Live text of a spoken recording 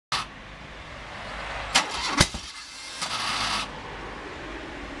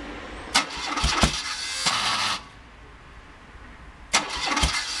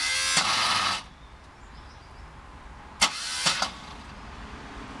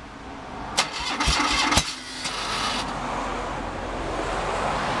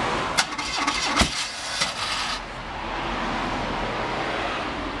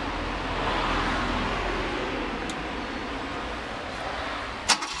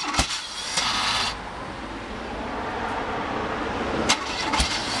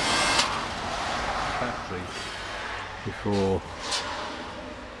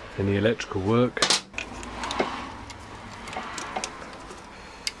any electrical work.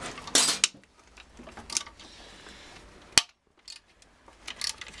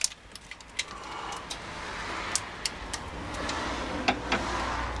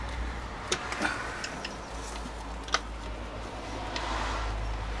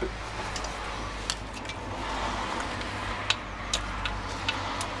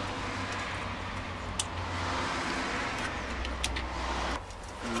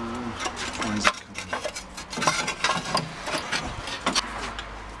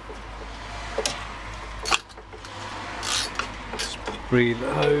 The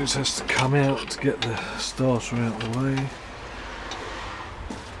hose has to come out to get the starter out of the way.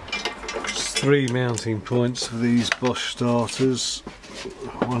 There's 3 mounting points for these Bosch starters.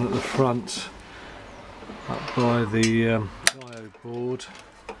 One at the front up by the diode board,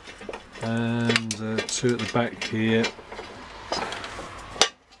 and 2 at the back here.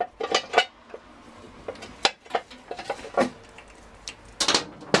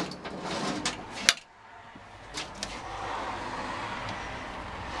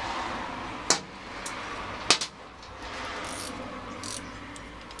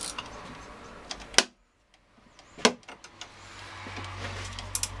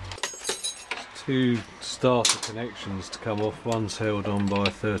 Two starter connections to come off. One's held on by a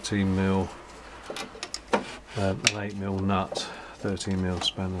 13mm, an 8mm nut, 13mm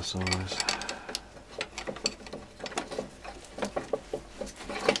spanner size.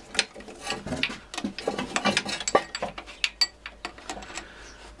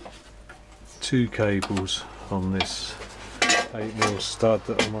 Two cables on this 8mm stud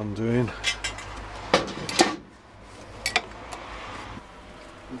that I'm undoing.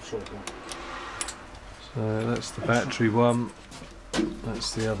 So that's the battery one,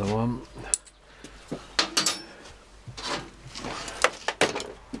 that's the other one.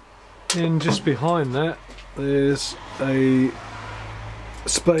 And just behind that there's a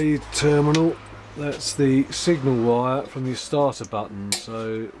spade terminal. That's the signal wire from your starter button.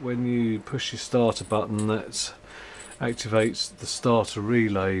 So when you push your starter button, that activates the starter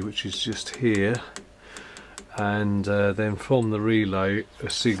relay, which is just here. And then from the relay a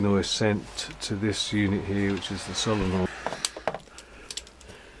signal is sent to this unit here, which is the solenoid.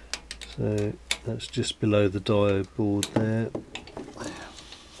 So that's just below the diode board there.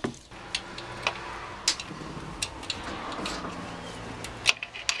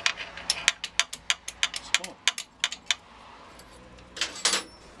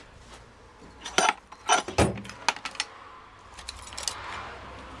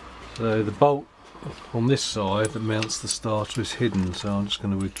 So the bolt on this side that mounts the starter is hidden, so I'm just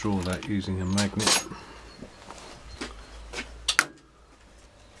going to withdraw that using a magnet.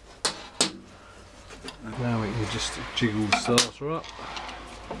 Now we can just jiggle the starter up.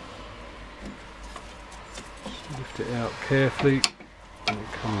 Just lift it out carefully and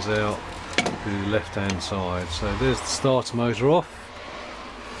it comes out to the left hand side. So there's the starter motor off.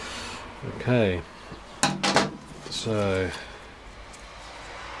 Okay, so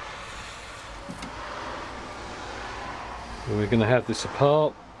we're going to have this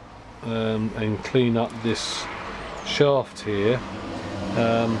apart and clean up this shaft here.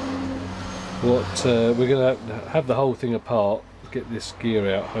 We're going to have the whole thing apart, get this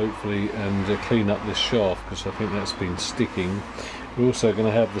gear out hopefully, and clean up this shaft because I think that's been sticking. We're also going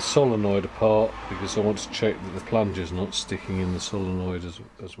to have the solenoid apart because I want to check that the plunger's not sticking in the solenoid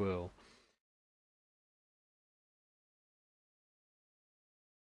as well.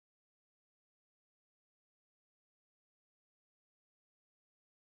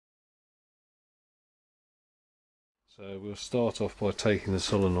 So we'll start off by taking the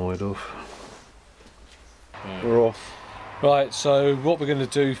solenoid off. We're off. Right, so what we're going to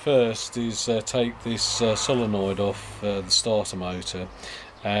do first is take this solenoid off the starter motor,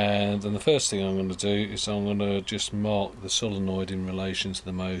 and then the first thing I'm going to do is I'm going to just mark the solenoid in relation to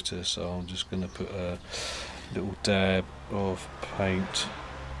the motor. So I'm just going to put a little dab of paint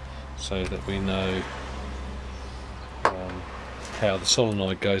so that we know how the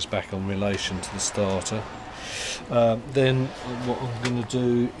solenoid goes back in relation to the starter. Then what I'm going to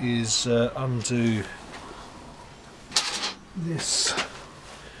do is undo this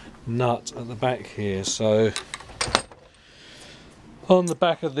nut at the back here. So on the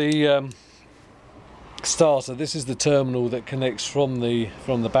back of the starter, this is the terminal that connects from the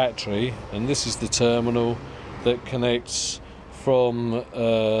battery, and this is the terminal that connects from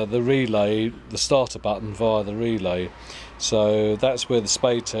the relay, the starter button via the relay. So that's where the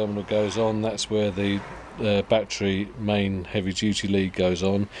spade terminal goes on, that's where the battery main heavy duty lead goes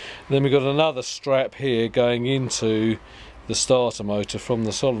on. And then we've got another strap here going into the starter motor from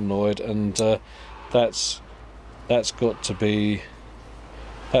the solenoid, and that's got to be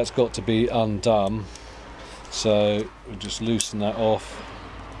undone. So we'll just loosen that off.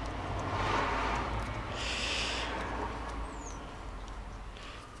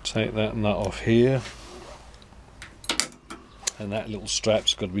 Take that nut off here, and that little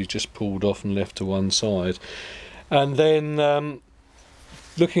strap's got to be just pulled off and left to one side. And then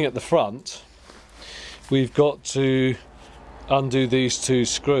looking at the front, we've got to undo these two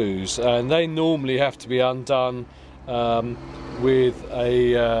screws, and they normally have to be undone with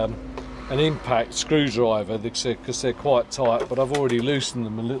an impact screwdriver because they're quite tight, but I've already loosened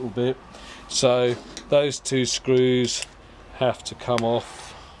them a little bit, so those two screws have to come off.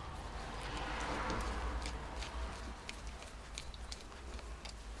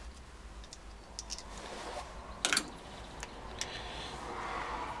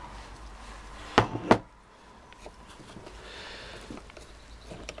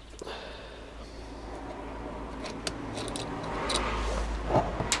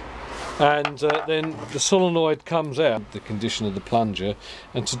 And then the solenoid comes out, the condition of the plunger,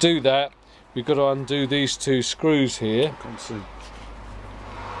 and to do that we've got to undo these two screws here.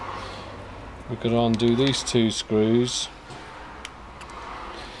 We've got to undo these two screws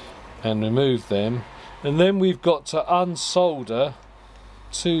and remove them, and then we've got to unsolder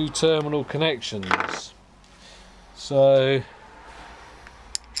two terminal connections. So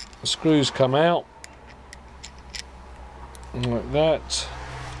the screws come out like that.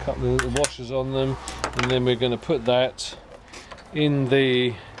 Couple of little washers on them, and then we're going to put that in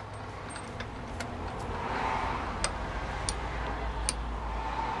the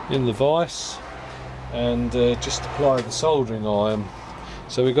vise and just apply the soldering iron.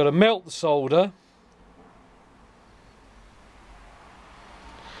 So we've got to melt the solder,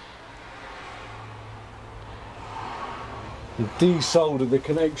 and desolder the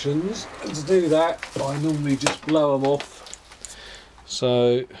connections, and to do that I normally just blow them off.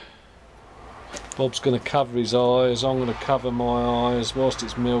 So Bob's going to cover his eyes, I'm going to cover my eyes whilst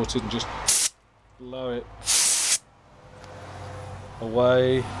it's melted and just blow it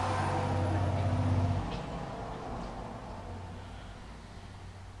away.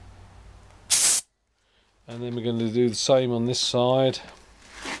 And then we're going to do the same on this side.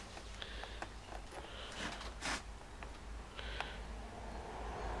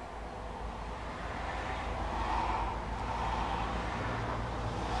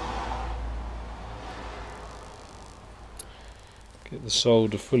 Get the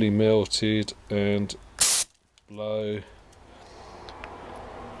solder fully melted and blow.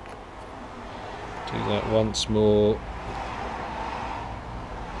 Do that once more.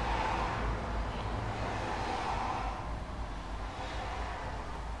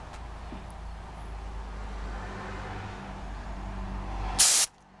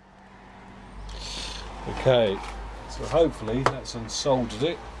 Okay, so hopefully that's unsoldered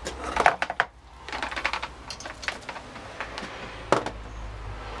it.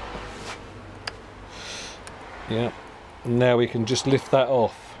 Yeah, now we can just lift that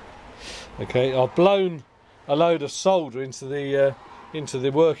off. Okay, I've blown a load of solder into the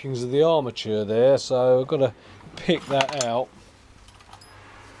workings of the armature there, so I've got to pick that out.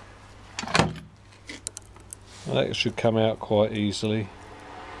 That should come out quite easily.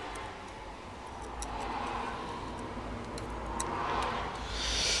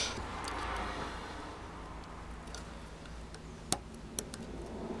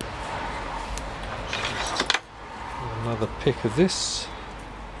 Another pick of this.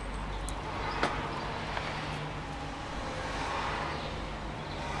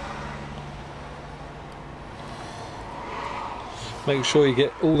 Make sure you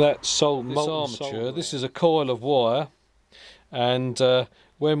get all that molten armature. This is a coil of wire, and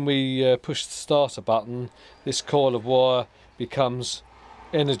when we push the starter button, this coil of wire becomes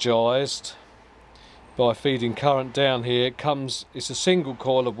energized by feeding current down here. It's a single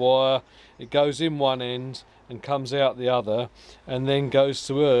coil of wire. It goes in one end and comes out the other, and then goes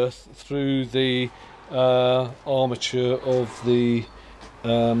to earth through the armature of the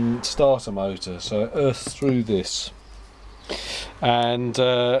starter motor. So it earths through this, and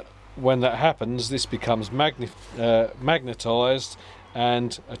when that happens, this becomes magnetized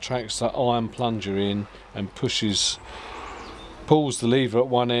and attracts that iron plunger in and pulls the lever at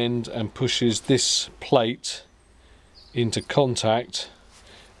one end and pushes this plate into contact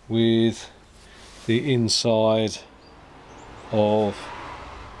with the inside of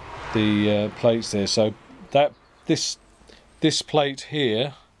the plates there. So that this plate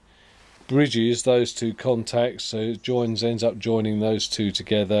here bridges those two contacts, so it ends up joining those two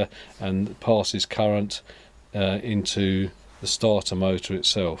together and passes current into the starter motor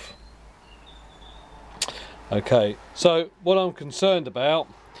itself. Okay, so what I'm concerned about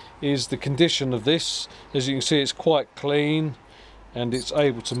is the condition of this. As you can see, it's quite clean and it's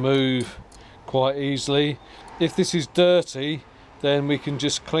able to move quite easily. If this is dirty, then we can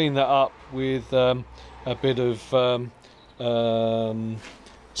just clean that up with a bit of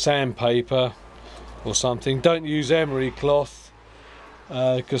sandpaper or something. Don't use emery cloth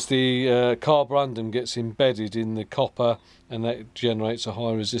because the carborundum gets embedded in the copper and that generates a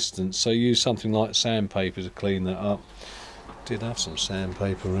high resistance. So use something like sandpaper to clean that up. Did have some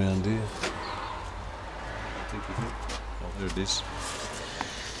sandpaper around here. Oh, there it is.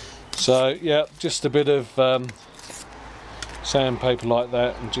 So yeah, just a bit of sandpaper like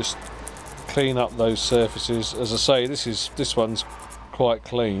that and just clean up those surfaces. As I say, this one's quite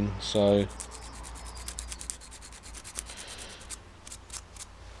clean, so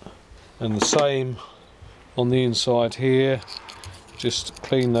and the same on the inside here, just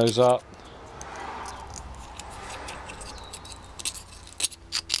clean those up.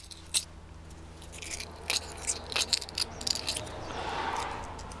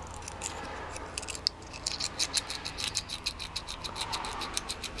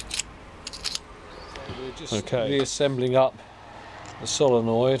 Okay, reassembling up the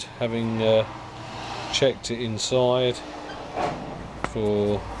solenoid, having checked it inside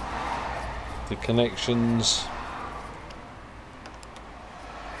for the connections.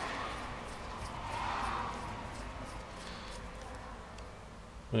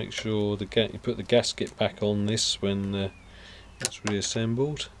 Make sure you put the gasket back on this when it's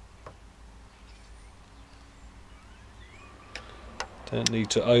reassembled. Don't need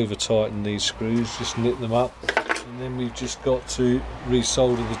to over tighten these screws, just knit them up, and then we've just got to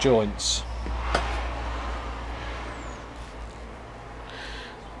resolder the joints.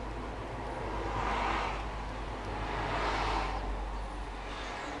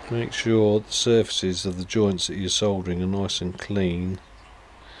 Make sure the surfaces of the joints that you're soldering are nice and clean.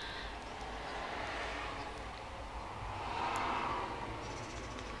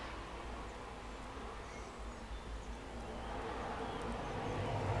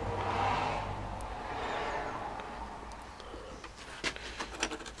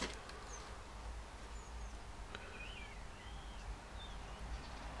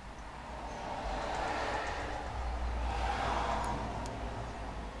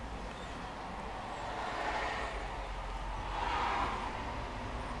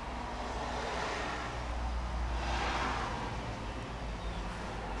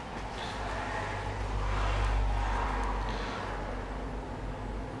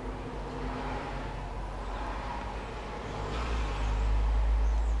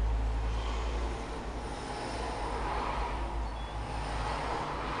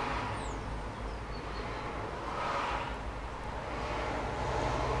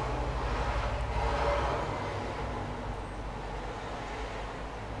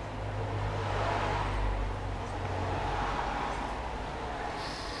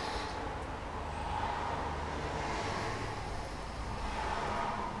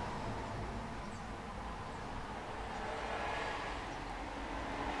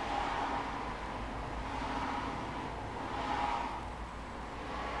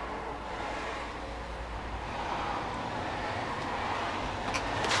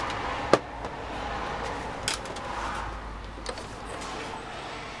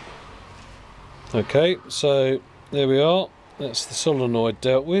 Okay, so there we are. That's the solenoid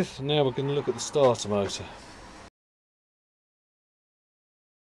dealt with. Now we're going to look at the starter motor.